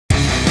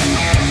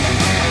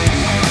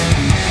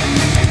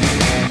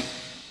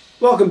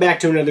Welcome back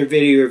to another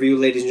video review,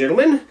 ladies and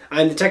gentlemen.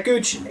 I'm the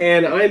techgooch,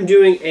 and I'm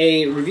doing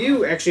a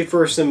review actually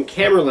for some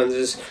camera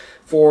lenses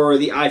for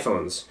the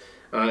iPhones.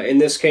 In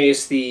this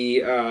case,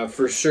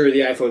 for sure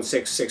the iPhone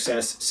 6,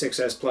 6S,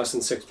 6S Plus,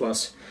 and 6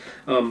 Plus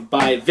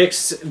by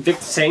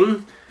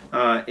VicTsing,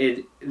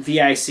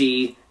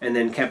 V-I-C, and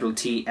then capital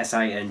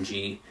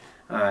T-S-I-N-G.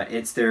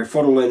 It's their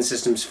photo lens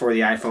systems for the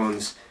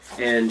iPhones,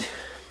 and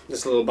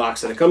this little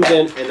box that it comes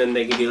in, and then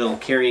they give you a little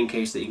carrying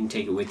case that you can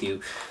take it with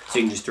you, so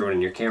you can just throw it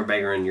in your camera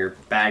bag or in your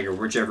bag or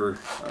whichever,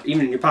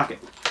 even in your pocket.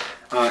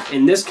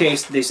 In this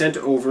case, they sent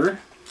over,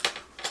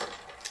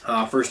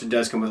 first it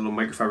does come with a little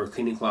microfiber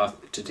cleaning cloth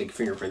to take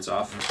fingerprints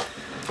off.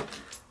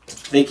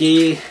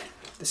 They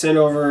sent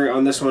over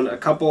on this one a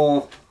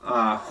couple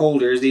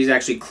holders. These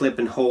actually clip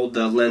and hold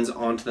the lens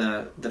onto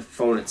the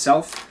phone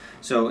itself,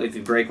 so if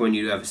you break one,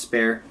 you have a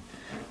spare.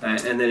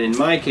 And then in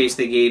my case,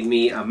 they gave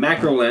me a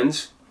macro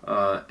lens,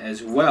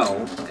 as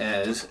well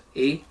as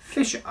a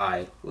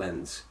fisheye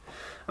lens.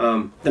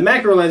 The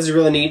macro lens is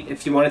really neat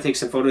if you want to take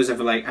some photos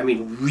of, like,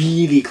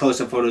 really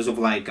close-up photos of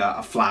like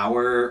a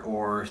flower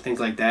or things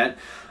like that.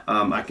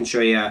 I can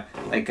show you,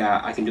 like,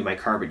 I can do my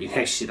carpet. You can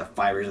actually see the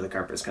fibers of the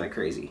carpet. It's kind of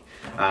crazy.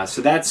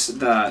 So that's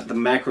the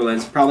macro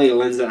lens. Probably a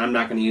lens that I'm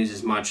not going to use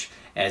as much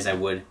as I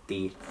would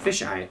the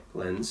fisheye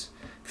lens.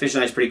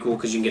 Fisheye is pretty cool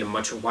because you can get a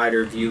much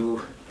wider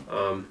view.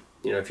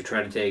 You know, if you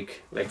try to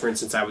take, like, for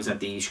instance, I was at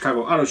the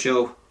Chicago Auto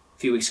Show a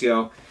few weeks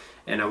ago,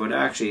 and I would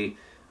actually,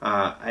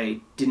 I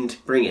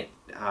didn't bring it,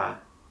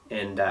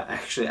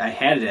 actually I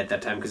had it at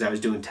that time because I was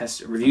doing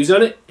test reviews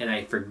on it, and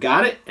I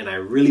forgot it, and I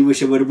really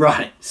wish I would have brought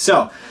it.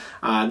 So,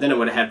 then I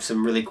would have had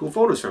some really cool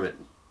photos from it.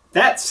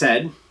 That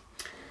said,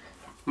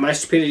 my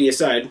stupidity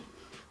aside,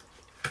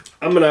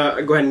 I'm going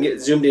to go ahead and get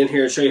zoomed in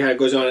here and show you how it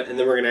goes on it, and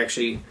then we're going to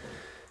actually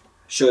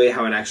show you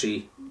how it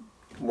actually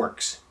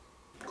works.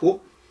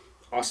 Cool?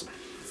 Awesome.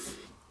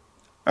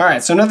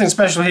 Alright, so nothing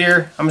special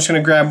here. I'm just going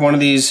to grab one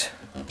of these,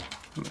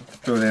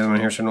 throw the other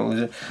one here so I don't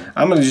lose it.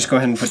 I'm going to just go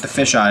ahead and put the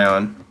fisheye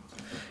on.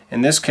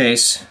 In this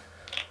case,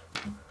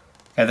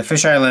 I have the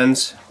fisheye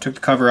lens, took the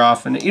cover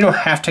off, and you don't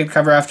have to take the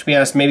cover off, to be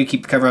honest. Maybe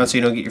keep the cover on so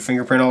you don't get your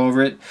fingerprint all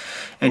over it.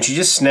 And she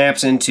just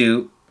snaps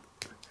into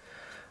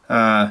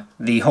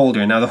the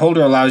holder. Now the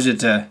holder allows you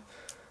to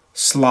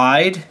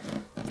slide.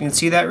 You can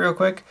see that real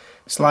quick.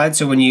 Slide,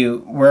 so when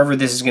wherever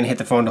this is going to hit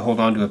the phone to hold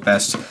on to it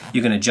best,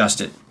 you can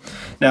adjust it.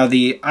 Now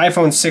the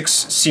iPhone 6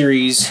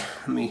 series,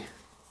 you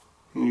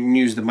can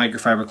use the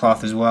microfiber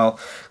cloth as well,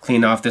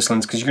 clean off this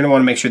lens, because you're going to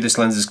want to make sure this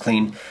lens is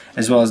clean,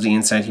 as well as the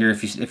inside here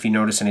if you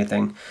notice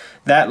anything.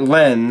 That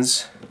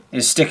lens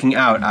is sticking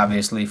out,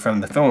 obviously,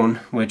 from the phone,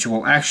 which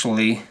will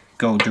actually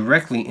go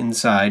directly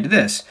inside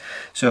this.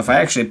 So if I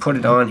actually put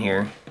it on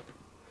here,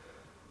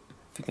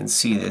 if you can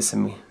see this,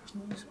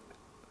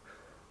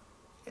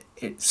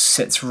 it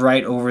sits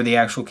right over the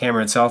actual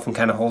camera itself and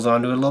kind of holds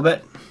onto it a little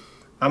bit.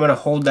 I'm going to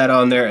hold that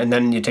on there, and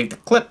then you take the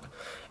clip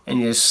and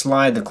you just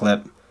slide the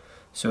clip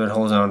so it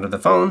holds onto the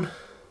phone.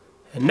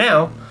 And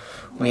now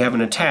we have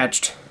an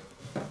attached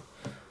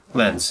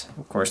lens.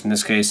 Of course, in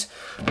this case,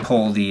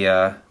 pull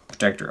the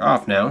protector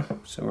off now,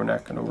 so we're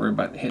not going to worry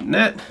about hitting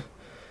that.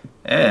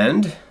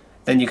 And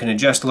then you can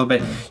adjust a little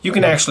bit. You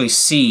can actually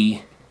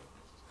see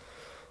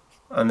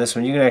on this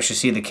one, you can actually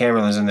see the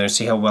camera lens in there,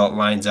 see how well it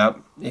lines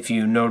up. If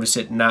you notice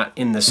it not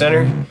in the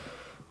center,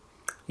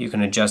 you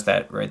can adjust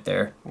that right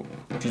there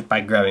just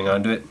by grabbing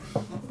onto it.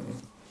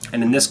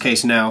 And in this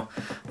case now,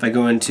 if I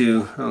go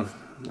into,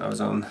 I was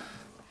on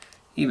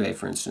eBay,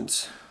 for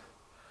instance,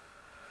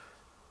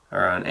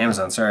 or on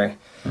Amazon, sorry.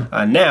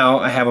 Now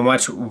I have a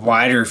much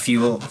wider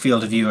field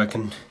of view. I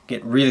can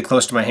get really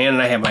close to my hand,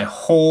 and I have my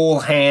whole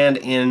hand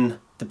in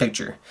the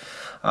picture.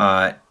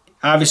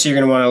 Obviously, you're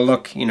going to want to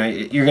look,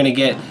 you're going to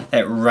get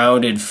that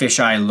rounded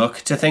fisheye look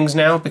to things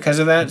now because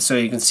of that. So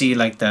you can see,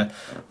 like, the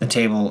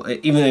table,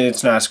 even though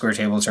it's not a square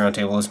table, it's a round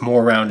table, it's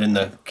more round in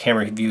the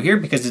camera view here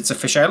because it's a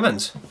fisheye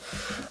lens.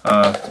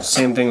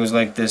 Same thing was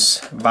like this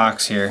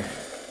box here.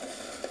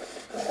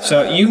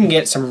 So you can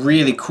get some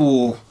really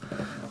cool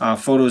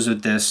photos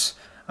with this.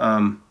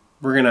 We're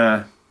going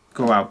to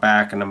go out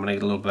back, and I'm going to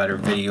get a little better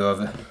video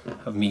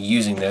of me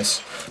using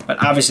this.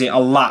 But obviously a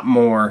lot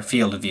more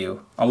field of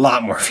view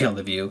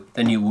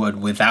than you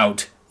would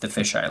without the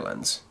fisheye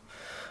lens.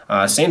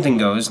 Same thing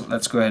goes,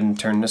 let's go ahead and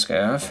turn this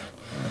guy off.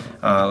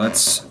 I'm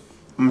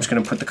just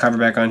going to put the cover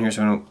back on here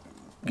so I don't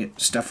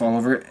get stuff all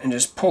over it, and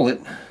just pull it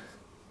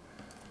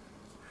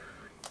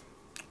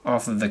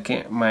off of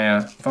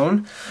my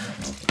phone.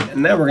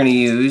 And now we're going to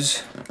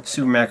use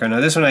Super Macro. Now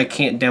this one I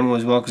can't demo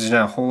as well because there's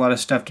not a whole lot of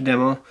stuff to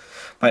demo.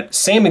 But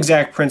same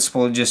exact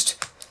principle,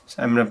 just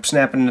I'm going to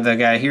snap into the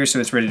guy here so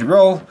it's ready to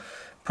roll,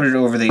 put it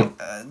over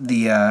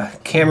the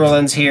camera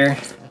lens here,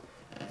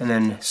 and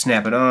then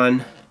snap it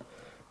on,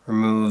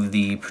 remove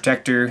the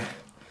protector.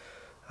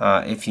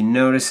 If you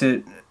notice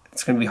it,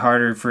 it's going to be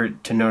harder for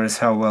it to notice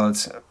how well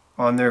it's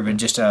on there, but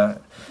just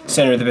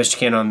center it the best you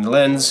can on the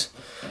lens.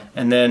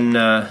 And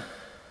then,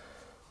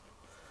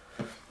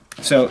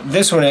 so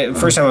this one,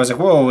 first time I was like,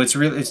 whoa,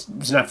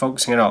 it's not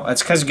focusing at all.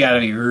 That's because you got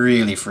to be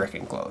really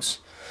freaking close.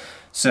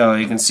 So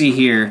you can see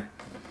here,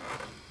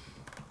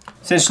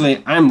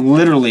 essentially I'm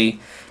literally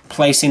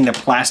placing the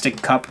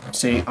plastic cup,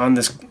 say on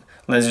this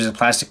lens there's a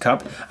plastic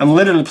cup, I'm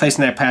literally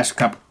placing that plastic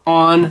cup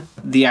on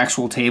the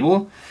actual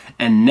table,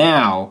 and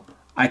now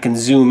I can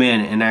zoom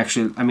in and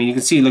actually, I mean, you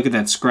can see, look at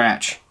that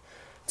scratch.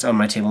 It's on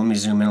my table. Let me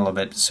zoom in a little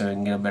bit so I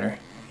can get a better,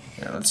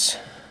 here,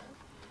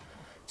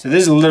 so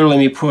this is literally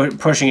me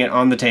pushing it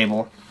on the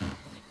table.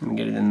 Let me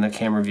get it in the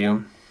camera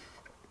view.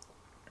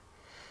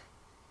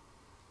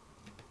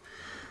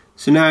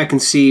 So now I can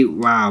see,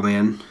 wow,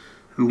 man,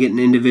 I'm getting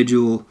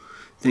individual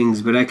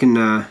things, but I can,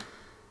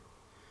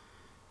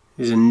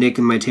 there's a nick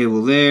in my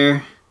table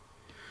there.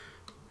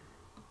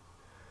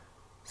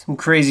 Some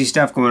crazy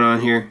stuff going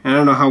on here. I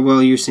don't know how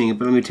well you're seeing it,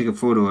 but let me take a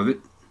photo of it.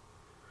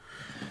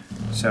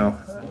 So,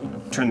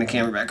 turn the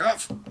camera back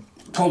off,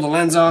 pull the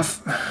lens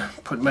off,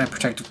 put my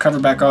protective cover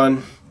back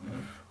on.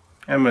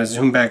 I'm going to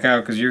zoom back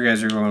out because you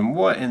guys are going,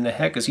 what in the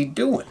heck is he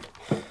doing?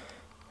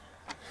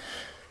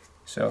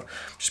 So,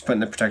 just putting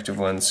the protective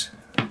lens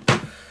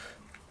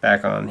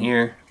back on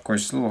here. Of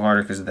course, it's a little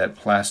harder because of that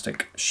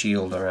plastic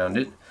shield around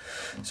it.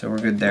 So we're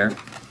good there.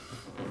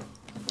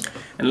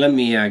 And let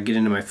me get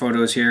into my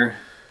photos here.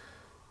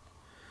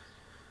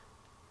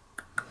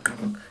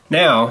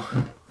 Now,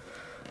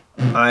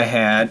 I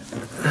had,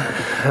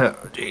 oh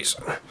jeez,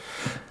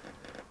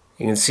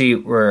 you can see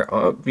where,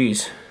 oh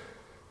geez,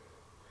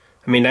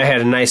 I mean, I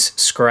had a nice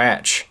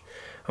scratch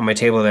on my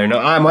table there.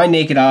 Now, my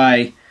naked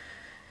eye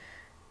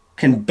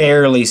can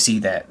barely see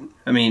that.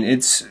 I mean,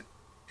 it's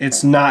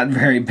not a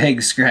very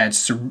big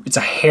scratch. It's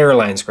a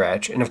hairline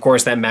scratch, and of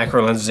course that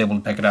macro lens is able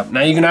to pick it up.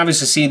 Now you can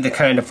obviously see the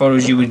kind of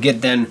photos you would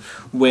get then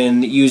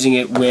when using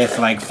it with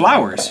like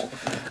flowers.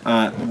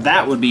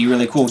 That would be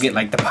really cool. Get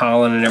like the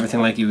pollen and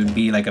everything like you would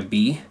be like a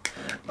bee.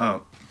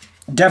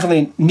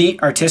 Definitely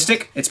neat,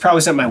 artistic. It's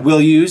probably something I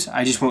will use.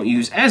 I just won't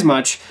use as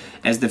much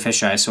as the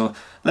fisheye. So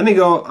let me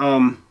go.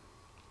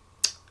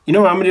 You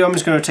know what I'm gonna do? I'm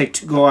just gonna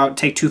go out,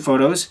 take 2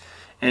 photos,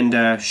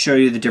 and show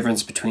you the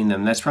difference between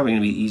them. That's probably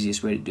gonna be the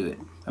easiest way to do it.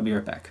 I'll be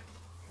right back.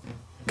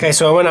 Okay,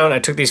 so I went out and I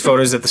took these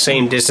photos at the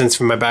same distance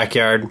from my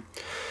backyard,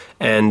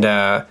 and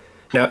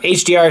now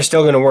HDR is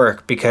still gonna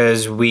work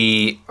because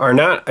we are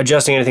not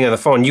adjusting anything on the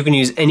phone. You can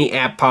use any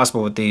app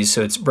possible with these,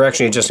 so we're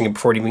actually adjusting it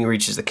before it even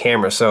reaches the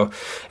camera, so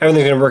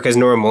everything's gonna work as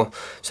normal.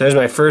 So there's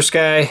my first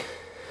guy,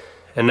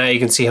 and now you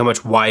can see how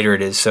much wider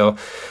it is. So,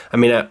 I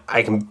mean,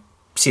 I can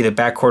see the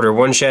back quarter of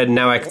one shed.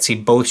 Now I can see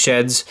both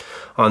sheds.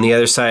 On the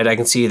other side, I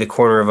can see the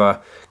corner of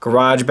a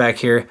garage back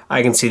here.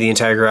 I can see the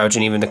entire garage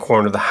and even the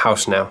corner of the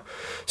house now.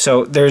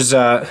 So there's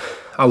a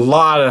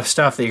lot of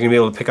stuff that you're gonna be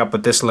able to pick up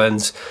with this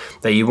lens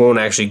that you won't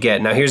actually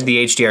get. Now here's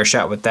the HDR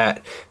shot with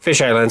that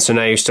fisheye lens, so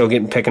now you're still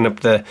picking up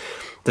the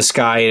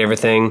sky and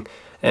everything,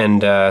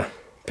 and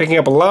picking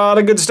up a lot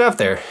of good stuff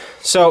there.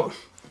 So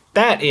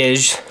that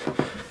is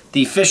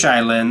the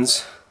fisheye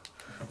lens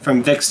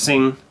from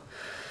VicTsing.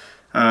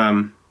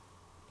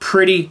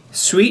 Pretty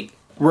sweet,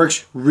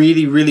 works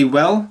really, really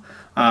well.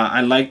 I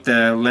like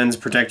the lens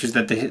protectors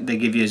that they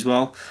give you as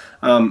well.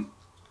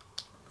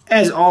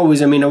 As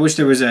always, I mean, I wish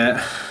there was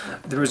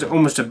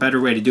almost a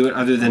better way to do it,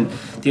 other than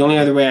the only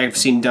other way I've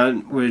seen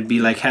done would be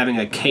like having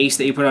a case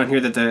that you put on here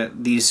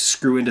that these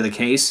screw into the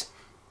case.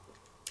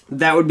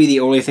 That would be the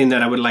only thing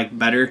that I would like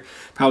better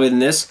probably than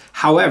this.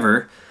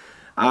 However,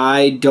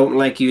 I don't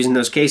like using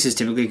those cases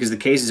typically because the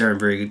cases aren't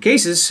very good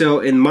cases. So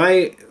in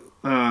my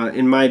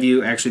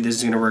view, actually, this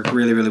is going to work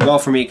really, really well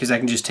for me because I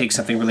can just take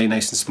something really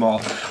nice and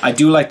small. I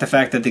do like the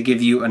fact that they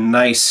give you a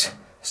nice,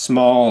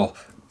 small,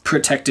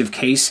 protective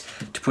case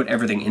to put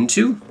everything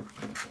into.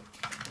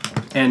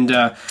 And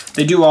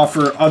they do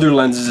offer other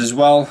lenses as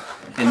well.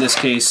 In this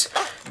case,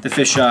 the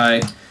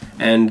fisheye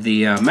and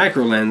the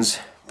macro lens.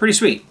 Pretty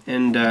sweet.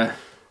 And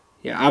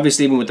yeah,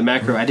 obviously, even with the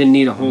macro, I didn't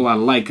need a whole lot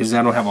of light because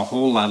I don't have a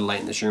whole lot of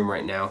light in this room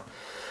right now.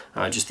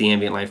 Just the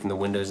ambient light from the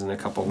windows and a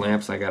couple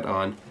lamps I got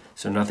on.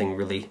 So nothing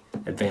really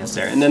advanced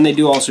there. And then they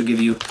do also give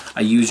you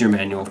a user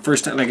manual.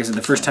 First, like I said,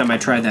 the first time I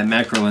tried that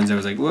macro lens, I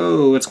was like,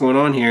 whoa, what's going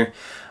on here?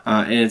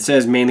 And it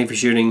says mainly for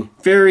shooting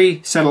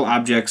very subtle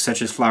objects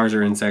such as flowers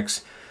or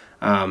insects.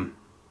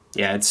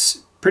 Yeah,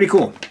 it's pretty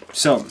cool.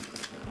 So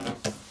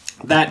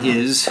that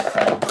is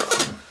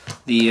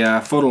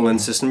the photo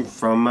lens system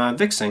from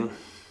VicTsing.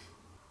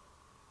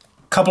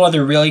 Couple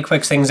other really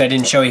quick things I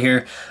didn't show you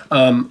here.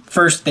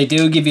 First, they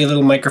do give you a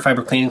little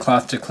microfiber cleaning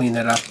cloth to clean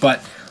that up,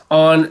 but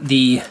on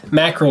the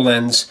macro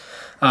lens,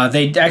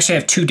 they actually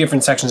have 2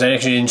 different sections. I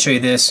actually didn't show you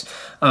this.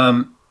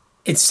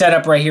 It's set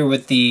up right here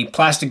with the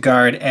plastic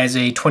guard as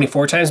a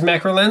 24 times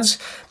macro lens,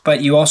 but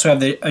you also have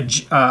the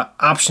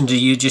option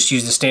to just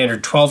use the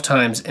standard 12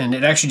 times, and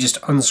it actually just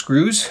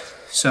unscrews.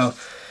 So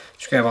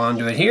just grab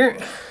onto it here,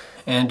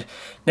 and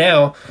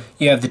now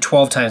you have the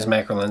 12 times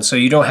macro lens. So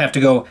you don't have to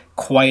go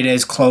quite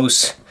as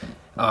close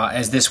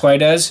as this guy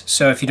does.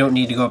 So if you don't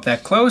need to go up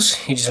that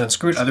close, you just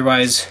unscrew it.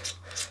 Otherwise,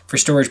 for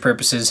storage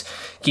purposes,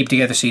 keep it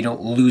together so you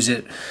don't lose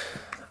it,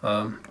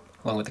 along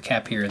with the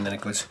cap here, and then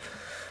it goes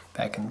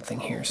back in the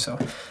thing here. So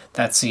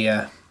that's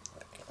the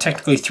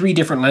technically 3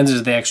 different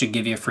lenses they actually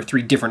give you for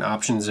 3 different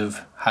options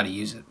of how to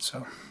use it.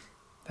 So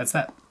that's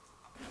that.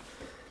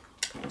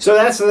 So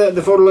that's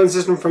the photo lens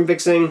system from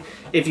VicTsing.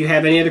 If you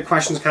have any other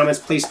questions, comments,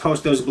 please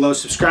post those below.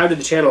 Subscribe to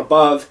the channel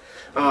above.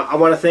 I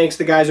want to thank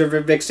the guys over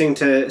at VicTsing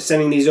to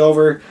sending these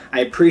over.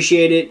 I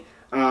appreciate it.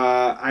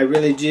 I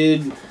really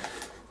did.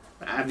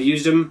 I've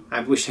used them.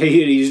 I wish I had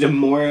used them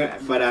more,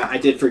 but I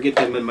did forget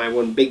them in my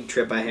one big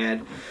trip I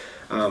had.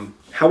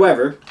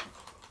 However,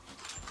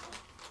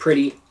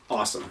 pretty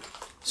awesome.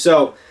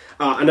 So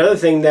another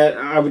thing that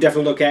I would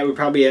definitely look at would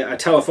probably be a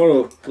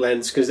telephoto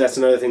lens, because that's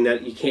another thing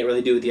that you can't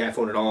really do with the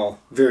iPhone at all.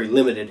 Very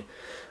limited.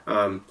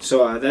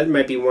 So that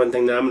might be one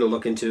thing that I'm going to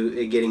look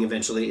into getting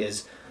eventually,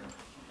 is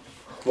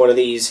one of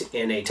these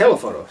in a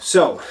telephoto.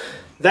 So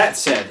that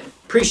said,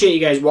 appreciate you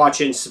guys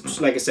watching.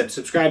 Like I said,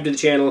 subscribe to the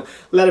channel.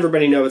 Let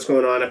everybody know what's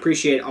going on. I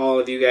appreciate all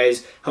of you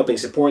guys helping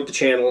support the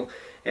channel.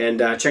 And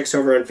check us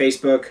over on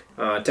Facebook,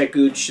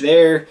 techgooch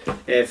there.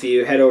 If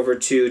you head over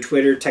to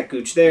Twitter,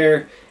 techgooch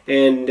there.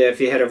 And if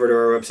you head over to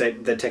our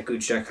website,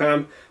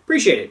 thetechgooch.com,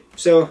 appreciate it.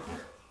 So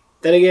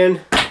then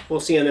again, we'll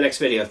see you in the next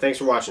video. Thanks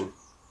for watching.